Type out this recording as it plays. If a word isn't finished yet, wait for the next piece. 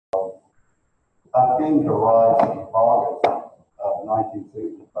I came to Rice in August of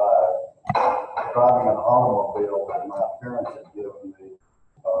 1965, driving an automobile that my parents had given me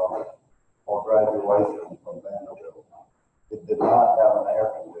for graduation from Vanderbilt. It did not have an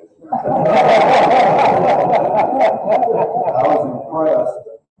air conditioner. I was impressed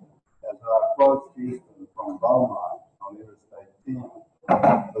as I approached Houston from Beaumont on Interstate 10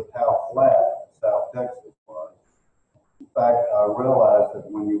 with how flat South Texas was. In fact, I realized that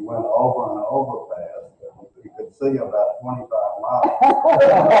when you went over an overpass, you could see about 25 miles.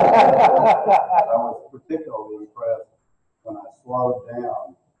 I was particularly impressed when I slowed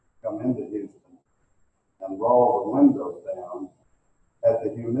down, come into Houston, and rolled the windows down at the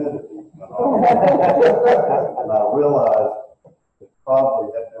humidity. And I realized it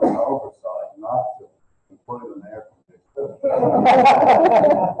probably had been an oversight not to include an air conditioner.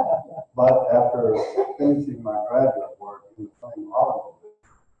 But after finishing my graduate work in the same automobile,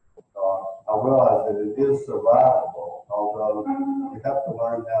 I realized that it is survivable, although you have to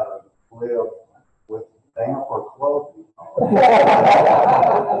learn how to live with damper clothing on.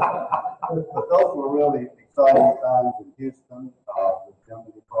 But those were really exciting times in Houston. The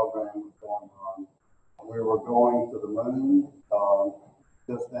Gemini program was going on. We were going to the moon.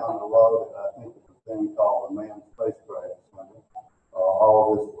 Just down the road, I think it was a thing called the Manned Spacecraft Center.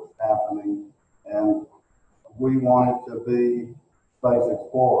 All this was happening, and we wanted to be space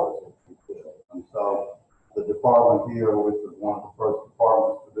explorers if we could. And so the department here, which was one of the first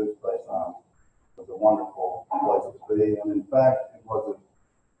departments to do space science, was a wonderful place to be. And in fact, it was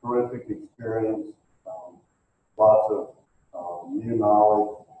a terrific experience. Lots of new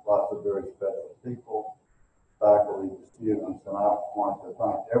knowledge, lots of very special people, faculty, students, and I want to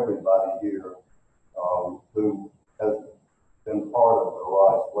thank everybody here who has been part of the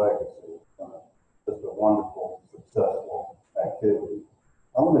Rice legacy. It's been just a wonderful, successful activity.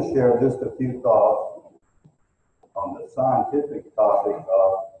 I'm going to share just a few thoughts on the scientific topic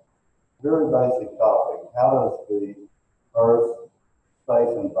of, very basic topic, how does the Earth's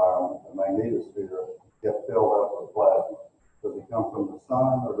space environment, the magnetosphere, get filled up with plasma? Does it come from the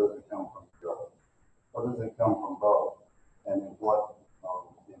sun or does it come from the Earth? Or does it come from both? And in what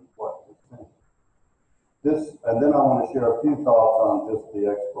extent? And then I want to share a few thoughts on just the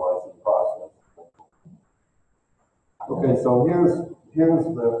exploration process. Okay, so here's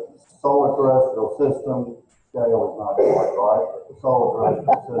the solar terrestrial system. Scale is not quite right, but the solar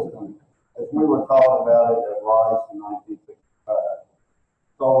terrestrial system, as we were taught about it at Rice in 1965.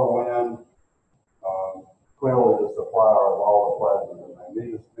 Solar wind, clearly the supplier of all the plasma in the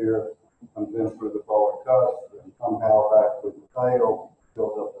magnetosphere, comes in through the polar cusp and somehow back through the tail,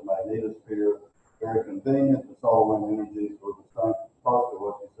 fills up the magnetosphere. Very convenient. The solar wind energies were the same, close to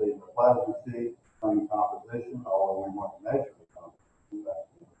what you see in the plasma sheet, same composition, although we want to measure the composition back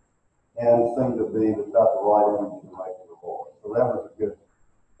then. And seemed to be about the right energy to make it report. So that was a good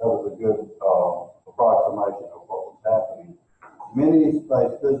approximation of what was happening. Many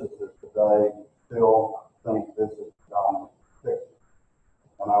space physicists today still think this is the dominant picture.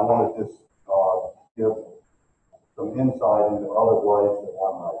 And I want to just give some insight into other ways that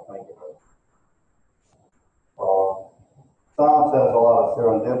one might think of it. Science has a lot of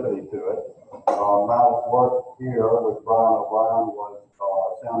serendipity to it. My work here with Brian O'Brien was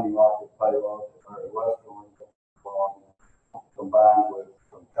sounding rocket payload at Mary Western, combined with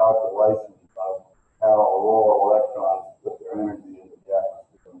some calculations of how auroral electrons put their energy into the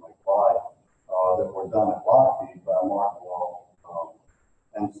atmosphere and make light that were done at Lockheed by Martin Law.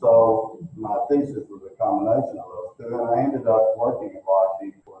 And so my thesis was a combination of those two, and I ended up working at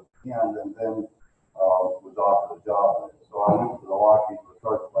Lockheed for the end, and then was offered a job there. So I went to the Lockheed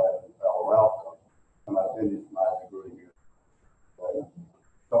Research Lab in Palo Alto, and I finished my degree here.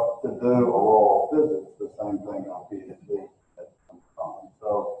 So to do auroral physics, the same thing on PhD at some time.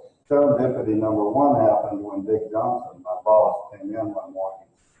 So serendipity number one happened when Dick Johnson, my boss, came in one morning.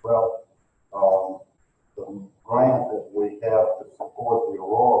 Well, the grant that we have to support the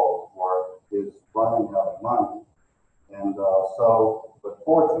auroral work is running out of money. And but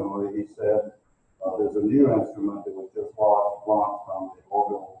fortunately, he said, there's a new instrument that was just launched from the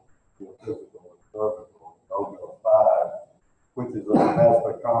Orbital Geophysical Observatory, OGO 5, which is a mass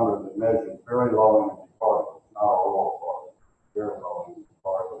spectrometer that measures very low energy particles, not auroral particles, very low energy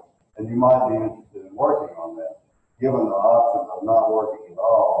particles. And you might be interested in working on that, given the option of not working at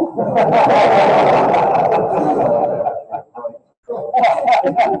all.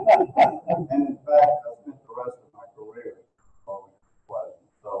 And in fact, I spent the rest of my career following plasma.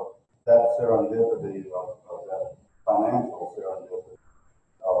 So that serendipity of that financial serendipity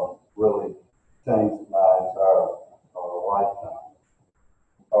really changed my entire lifetime.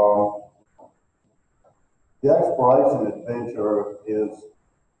 exploration adventure is,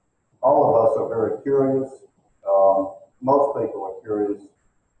 all of us are very curious. Most people are curious.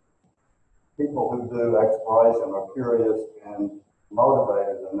 People who do exploration are curious and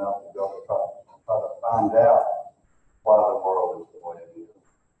motivated enough to go to try to find out why the world is the way it is.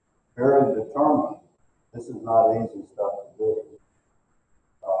 Very determined. This is not easy stuff to do.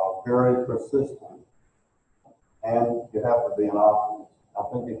 Very persistent. And you have to be an optimist. I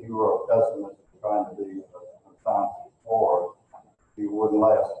think if you were a pessimist trying to be a science explorer, you wouldn't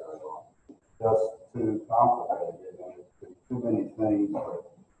last very long. It's just too complicated, and it's too many things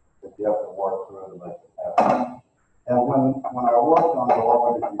that you have to work through to make it happen. And when I worked on the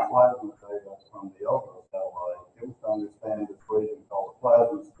low energy plasma data from the Oakland satellite, it was to understand this region called the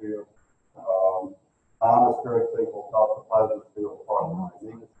plasmasphere. Ionospheric people thought the plasmasphere was part of the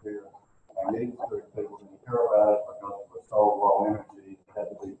magnetosphere. Magnetospheric people didn't care about it because it was so low energy, it had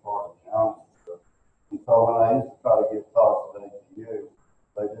to be part of the ionosphere. And so when I used to try to give talks at ATU,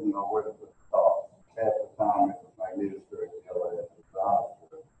 they didn't know where to put the talks. Half the time it was magnetospheric, the other half was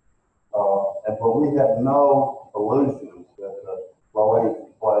ionosphere. But we had no illusions that the low energy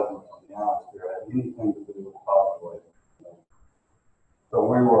plasma from the ionosphere had anything to do with population. So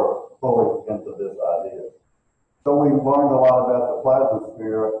we were fully into this idea. So we learned a lot about the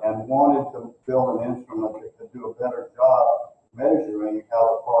plasmasphere and wanted to build an instrument that could do a better job measuring how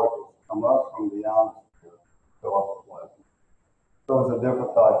the particles come up from the ionosphere to fill up the plasma. So it was a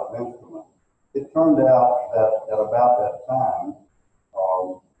different type of instrument. It turned out that at about that time,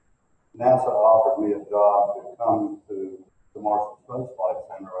 NASA offered me a job to come to the Marshall Space Flight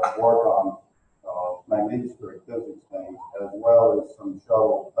Center and work on magnetospheric physics things, as well as some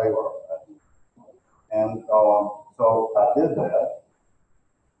shuttle payload. And so I did that,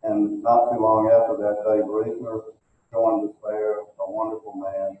 and not too long after that, Dave Reisner joined us there, a wonderful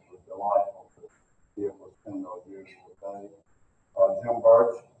man. It was delightful to be able to spend those years with Dave. Jim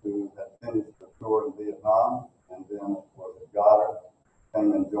Birch, who had finished the tour in Vietnam and then was at Goddard,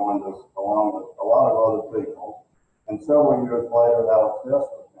 came and joined us along with a lot of other people. And several years later, Alex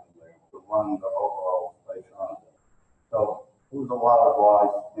Dessler came there to run the overall space concept. So there was a lot of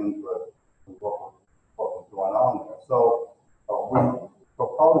rice interest in what was going on there. So we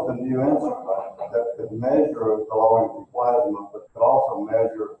proposed a new instrument that could measure the low energy plasma, but could also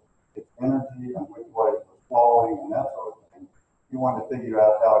measure its energy and which way it was flowing and that sort of thing. You wanted to figure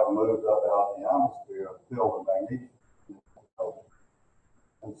out how it moved up out of the atmosphere and fill the magnesium.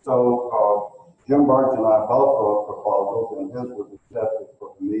 And so Jim Birch and I both wrote proposals, and his was accepted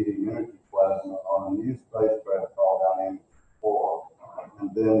for the medium energy plasma on a new spacecraft called Dynamic 4.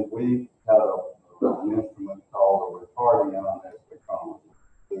 And then we had an instrument called a retarding ioneer spectrometer,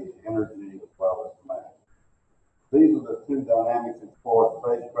 the energy as well as the mass. These are the two Dynamics Explorer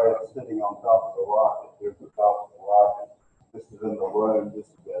spacecraft sitting on top of the rocket. Here's the top of the rocket. This is in the room. This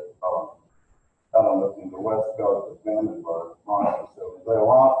is at in the west coast of Vandenberg launch facility. They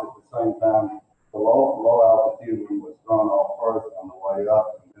launched at the same time. The low altitude one was thrown off first on the way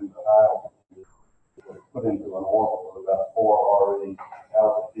up, and then the high altitude was put into an orbit with about 4 RE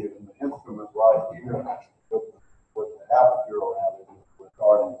altitude. And the instrument right here with the aperture around it is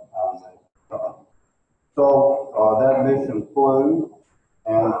retarding ioneer. So that mission flew,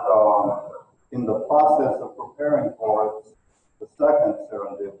 and in the process of preparing for it, the second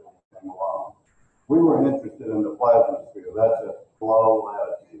serendipity came along. We were interested in the plasmasphere. That's at low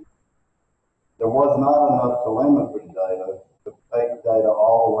latitude. There was not enough telemetry data to take data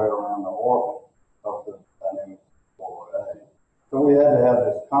all the way around the orbit of the Dynamic Explorer A. So we had to have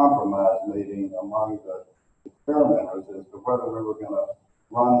this compromise meeting among the experimenters as to whether we were going to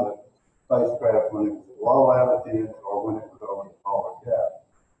run the spacecraft when it was at low latitude or when it was over the polar cap.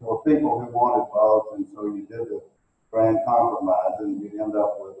 There were people who wanted both, and so you did the grand compromise, and you end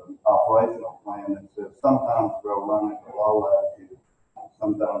up with an operational plan that says sometimes we'll run it at low latitude,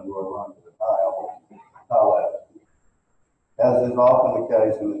 sometimes we'll run it at high latitude. As is often the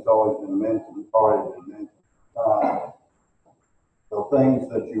case, and it's already been mentioned, the things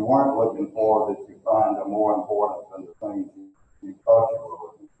that you weren't looking for that you find are more important than the things you thought you were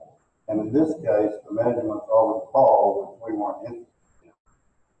looking for. And in this case, the measurements over the pole, which we weren't interested in,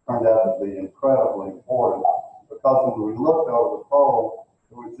 turned out to be incredibly important. Because when we looked over the pole,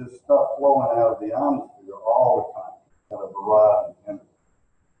 there was just stuff flowing out of the ionosphere all the time at a variety of energies.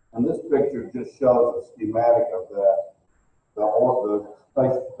 And this picture just shows a schematic of that. The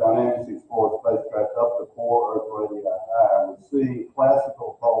Space Dynamics Explorer spacecraft up to 4 Earth radii high. We see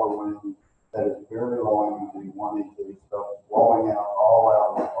classical polar wind that is very low energy, 1 ET stuff flowing out all out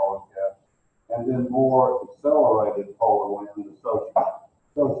of the polar cap, and then more accelerated polar wind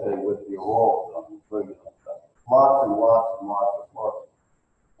associated with the auroral zone, including a lot lots and lots and lots of particles.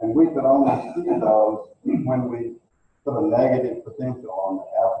 And we could only see those when we put a negative potential on the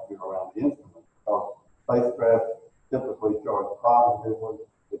aperture around the instrument. So spacecraft typically charge positively.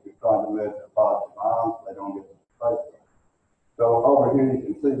 If you're trying to measure positive ions, they don't get to the spacecraft. So over here you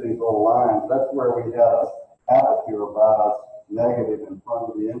can see these little lines. That's where we had an aperture bias negative in front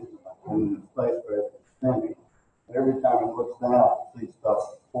of the instrument, and the spacecraft is spinning. And every time it looks down, it sees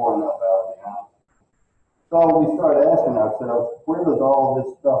stuff pouring up out of the ion. So we started asking ourselves, where does all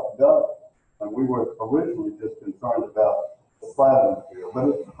this stuff go? And we were originally just concerned about the plasma sphere, but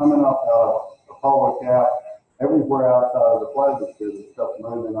it's coming up out of the polar cap, everywhere outside of the plasma sphere, the stuff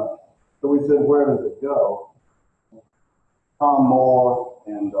moving up. So we said, where does it go? Tom Moore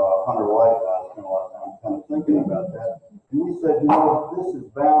and Hunter White, I spent a lot of time kind of thinking about that. And we said, you know, this is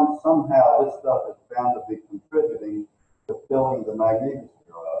bound, somehow this stuff is bound to be contributing to filling the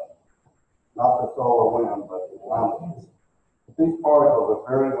magnetosphere up. Not the solar wind, but the planets. These particles are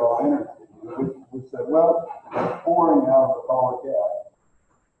very low energy. We said, well, they're pouring out of the polar cap.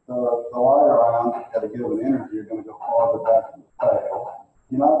 The lighter ions at a given energy are going to go farther back in the tail.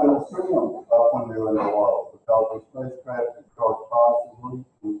 You're not going to see them up when they're in the low because the spacecraft is charged positively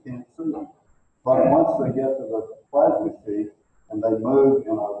and you can't see them. But once they get to the plasma sheet and they move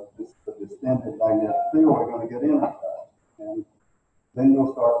in a distended magnetic field, they're going to get energized. And then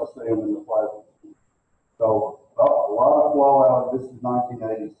you'll start to see them in the plasma sheet. So a lot of flow out of this is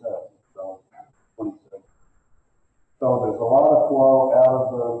 1987, so 26. So there's a lot of flow out of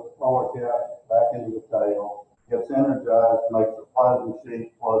the polar cap back into the tail, gets energized, makes the plasma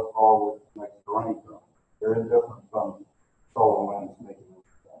sheet, flows forward, makes the rain come. Very different from solar winds making it.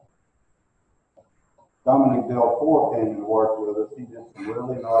 Dominic Delfour came and worked with us. He did some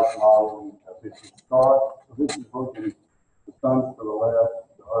really nice modeling of this start. So this is looking, the sun's to the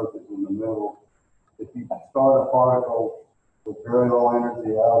left, the earth is in the middle. If you start a particle with very low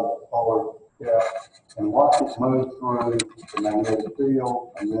energy out of the polar cap and watch it move through the magnetic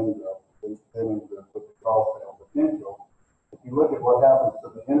field and then with the cross-tail potential, if you look at what happens to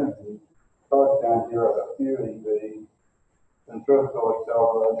the energy, it starts down here at a few EV, centrifugal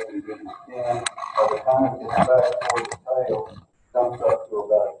acceleration in the skin. By the time it gets back toward the tail, it jumps up to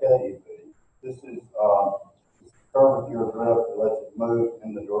about a KeV. This is curvature drift that lets it move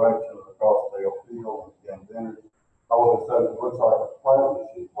in the direction of the cross-tail field and gains energy. All of a sudden, it looks like a plasma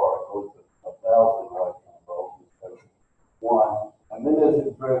sheet particle. It's 1,000 electron volts instead of 1. And then as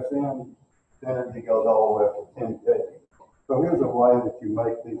it drifts in, the energy goes all the way up to 10 keV. So here's a way that you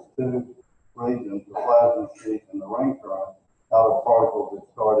make these two regions, the plasma sheet and the rain current, out of particles that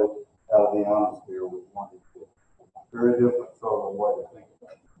started out of the ionosphere with one EV. Very different sort of way to think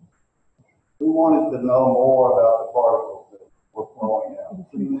about it. We wanted to know more about the particles that were flowing out.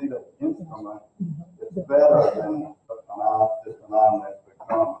 So you need an instrument that's better than just an ionized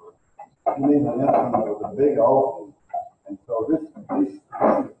spectrometer. You need an instrument with a big opening. And so this is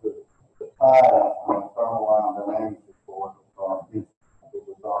the tie on the thermal ion dynamics report it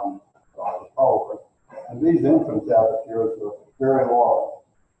was on the polar. And these entrance apertures are very large.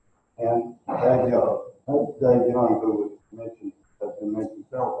 And Dave Young, who has been mentioned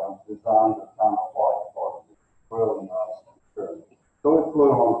several times, designed a time of flight particle. Really nice experiment. So it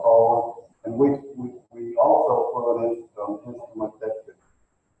flew on polar, and we also flew an instrument that could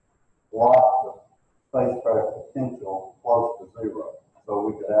block the spacecraft potential close to zero. So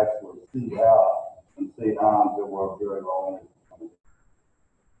we could actually see out and see ions that were very low energy.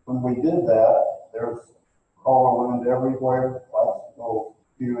 When we did that, there's polar wind everywhere, classical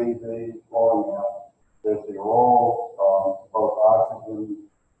QED flowing out. There's the aurora, both oxygen,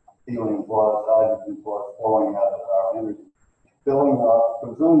 helium plus, hydrogen plus flowing out of our energy, filling up,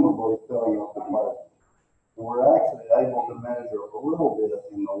 presumably filling up the plasma. And we're actually able to measure a little bit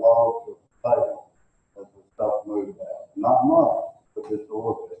in the lobe of the tail as the stuff moves out. Not much, but just a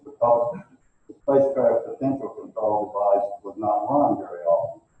little bit, because the spacecraft potential control device was not run very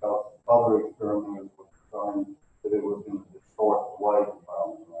often, because other experimenters were concerned that it was going to distort the wave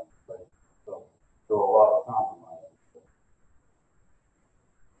environment around the space. So there were a lot of compromises.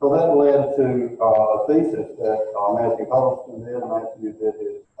 So that led to a thesis that Matthew Huddleston did. Matthew did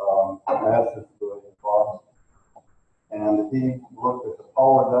his master's degree in Boston. And he looked at the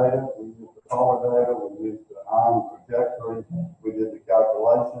polar data. We used the polar data. We used the ion trajectory. We did the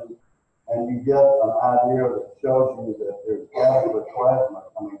calculations. And you get an idea that shows you that there's gaseous plasma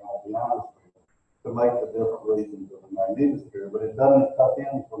coming out of the ionosphere to make the different regions of the magnetosphere. But it doesn't cut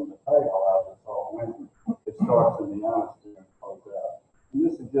in from the tail out of the solar wind. It starts in the ionosphere and flows out. And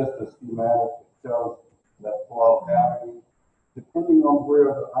this is just a schematic that shows that flow happening. Depending on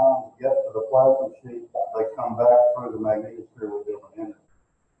where the electrons get to the plasma sheet, they come back through the magnetosphere with different energy.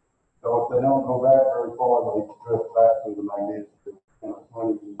 So if they don't go back very far, they drift back through the magnetosphere in a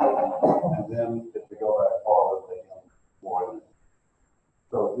 20 and then if they go back farther, they gain more energy.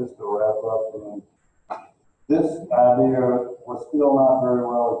 So just to wrap up, this idea was still not very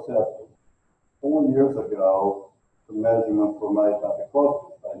well accepted. 4 years ago, the measurements were made by the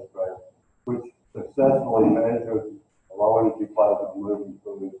closest spacecraft, which successfully measured the low energy plasma moving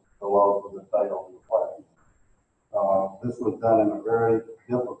through the lobes of the tail of the plasma. This was done in a very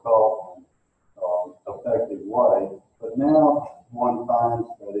difficult and effective way, but now one finds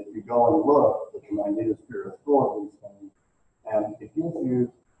that if you go and look at the magnetosphere of these things, and it gives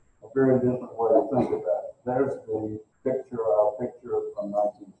you a very different way to think about it. There's the picture, our picture from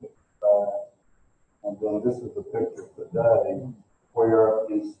 1965. And then this is the picture today, where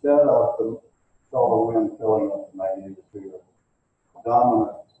instead of the solar wind filling up the magnetosphere,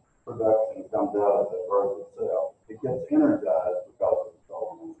 dominant production comes out of the Earth itself. It gets energized because of the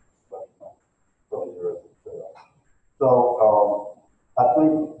solar wind from the Earth itself. So I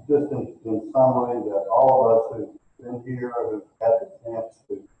think just in summary that all of us who've been here, who've had the chance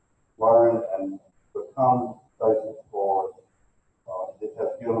to learn and become space explorers, it has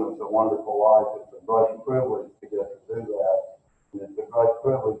given us a wonderful life. It's a great privilege to get to do that. And it's a great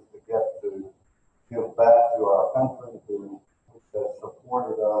privilege to get to give back to our country who has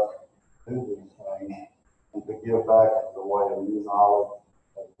supported us to do these things and to give back in the way of new knowledge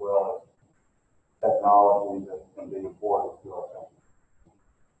as well as technology that can be important to our country.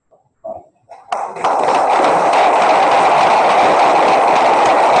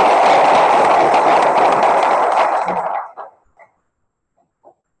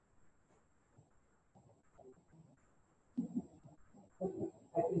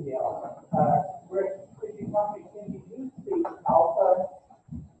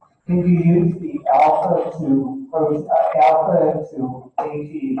 Can you use the alpha to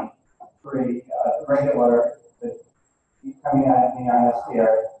AT3, regular coming out in the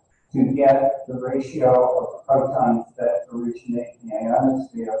ionosphere, to get the ratio of protons that originate in the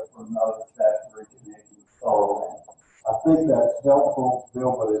ionosphere from those that originate in the solar wind? I think that's helpful,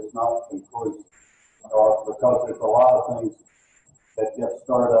 Bill, but it's not conclusive because there's a lot of things that get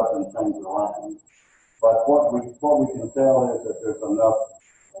stirred up and change around. But what we can tell is that there's enough,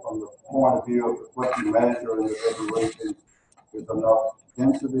 from the point of view of what you measure in the resolution, there's enough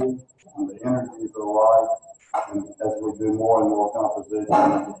density and the energies are right. And as we do more and more composition,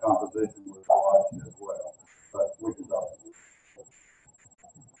 the composition will rise as well. But we can talk.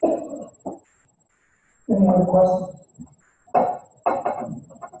 Any other questions?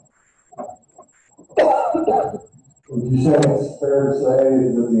 Would you say it's fair to say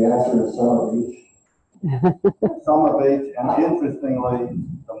that the answer is some of each? Some of each, and interestingly,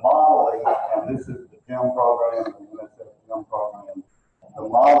 the modeling, and this is the GEM program, the MSFC GEM program, the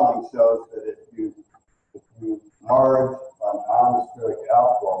modeling shows that if you merge an ionospheric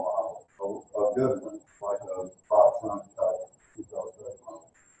outflow model, a good one, like a box-on type model,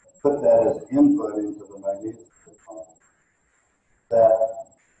 put that as input into the magnetosphere model, that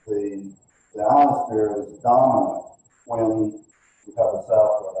the ionosphere is dominant when you have a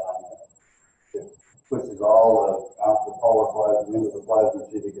southward ionosphere. It pushes all the polar plasma into the plasma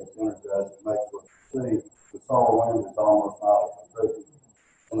sheet, it gets energized, it makes what you see. The solar wind is almost not a contributor.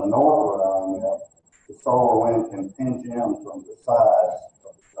 In the northward ionosphere, the solar wind can pinch in from the sides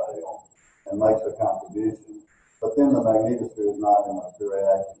of the sail and makes a contribution. But then the magnetosphere is not in a very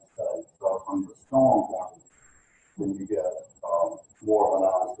active state. So from the storm point of view, then you get more of an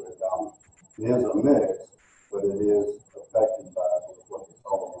ionospheric dominance. It is a mix, but it is affected by what the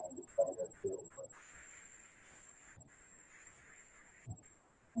solar wind is trying to do.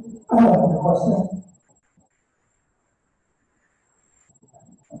 Question?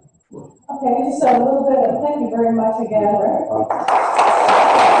 Okay, just a little bit of thank you very much again, Rick.